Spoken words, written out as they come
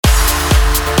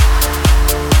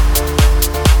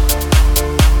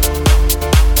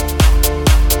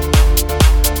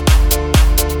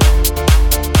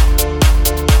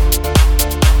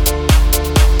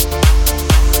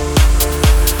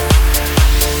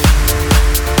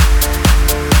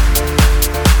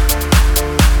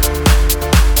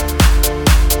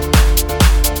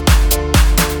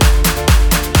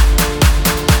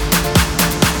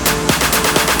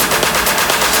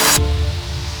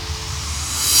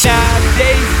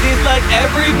seems like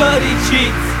everybody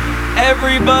cheats.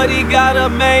 Everybody got a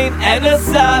main and a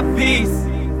side piece.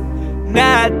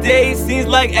 Nowadays seems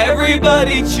like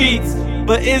everybody cheats,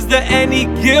 but is there any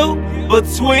guilt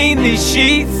between these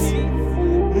sheets?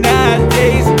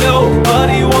 Nowadays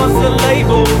nobody wants a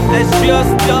label. That's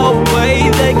just the way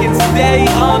they can stay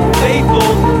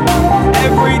unfaithful.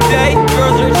 Every day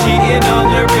girls are cheating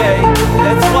on their bae.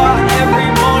 That's why every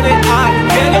morning I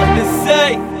get up and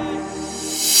say,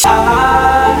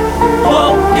 I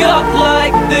woke up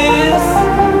like this,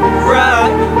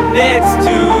 right next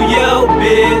to your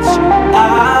bitch.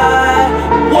 I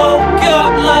woke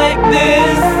up like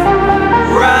this,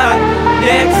 right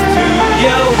next to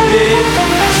your bitch.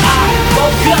 I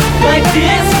woke up like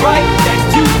this, right next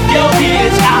to your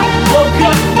bitch. I woke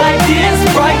up like this,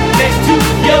 right next to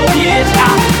your bitch.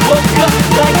 I woke up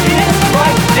like this,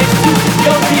 right next to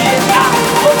your bitch. I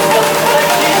woke up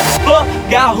like this, fuck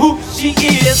out who she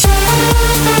is.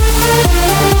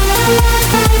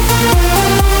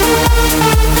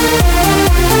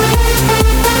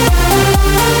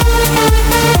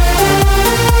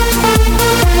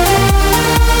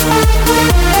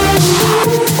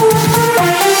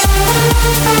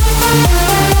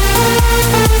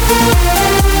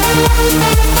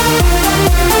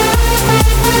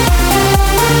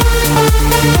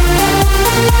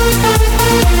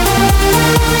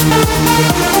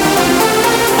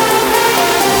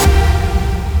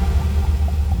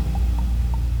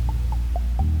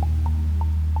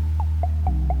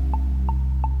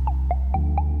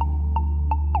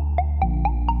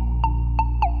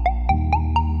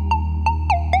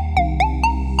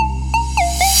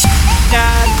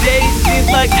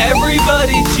 Like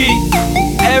everybody cheats.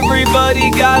 Everybody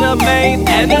got a main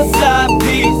and a side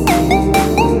piece.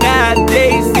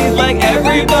 Nowadays seems like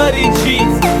everybody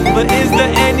cheats, but is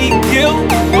there any guilt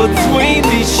between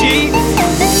these sheets?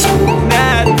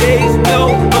 Nowadays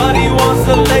nobody wants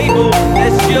a label.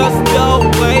 That's just the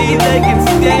way they can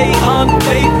stay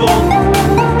unfaithful.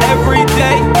 Every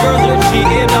day girls are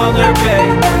cheating on their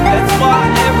bae. That's why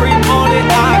every morning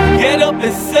I get up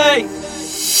and say,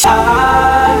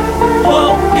 I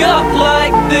woke up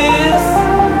like this,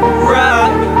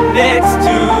 right next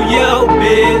to your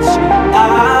bitch.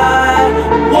 I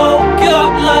woke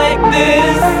up like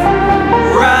this,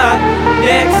 right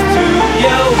next to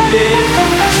your bitch.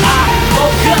 I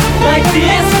woke up like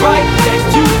this, right next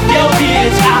to your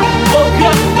bitch. I woke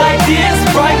up like this,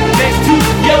 right next to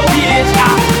your bitch.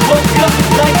 I woke up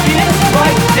like this,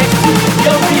 right next to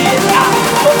your bitch. I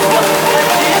woke up like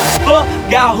this, fuck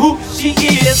out who she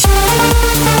is.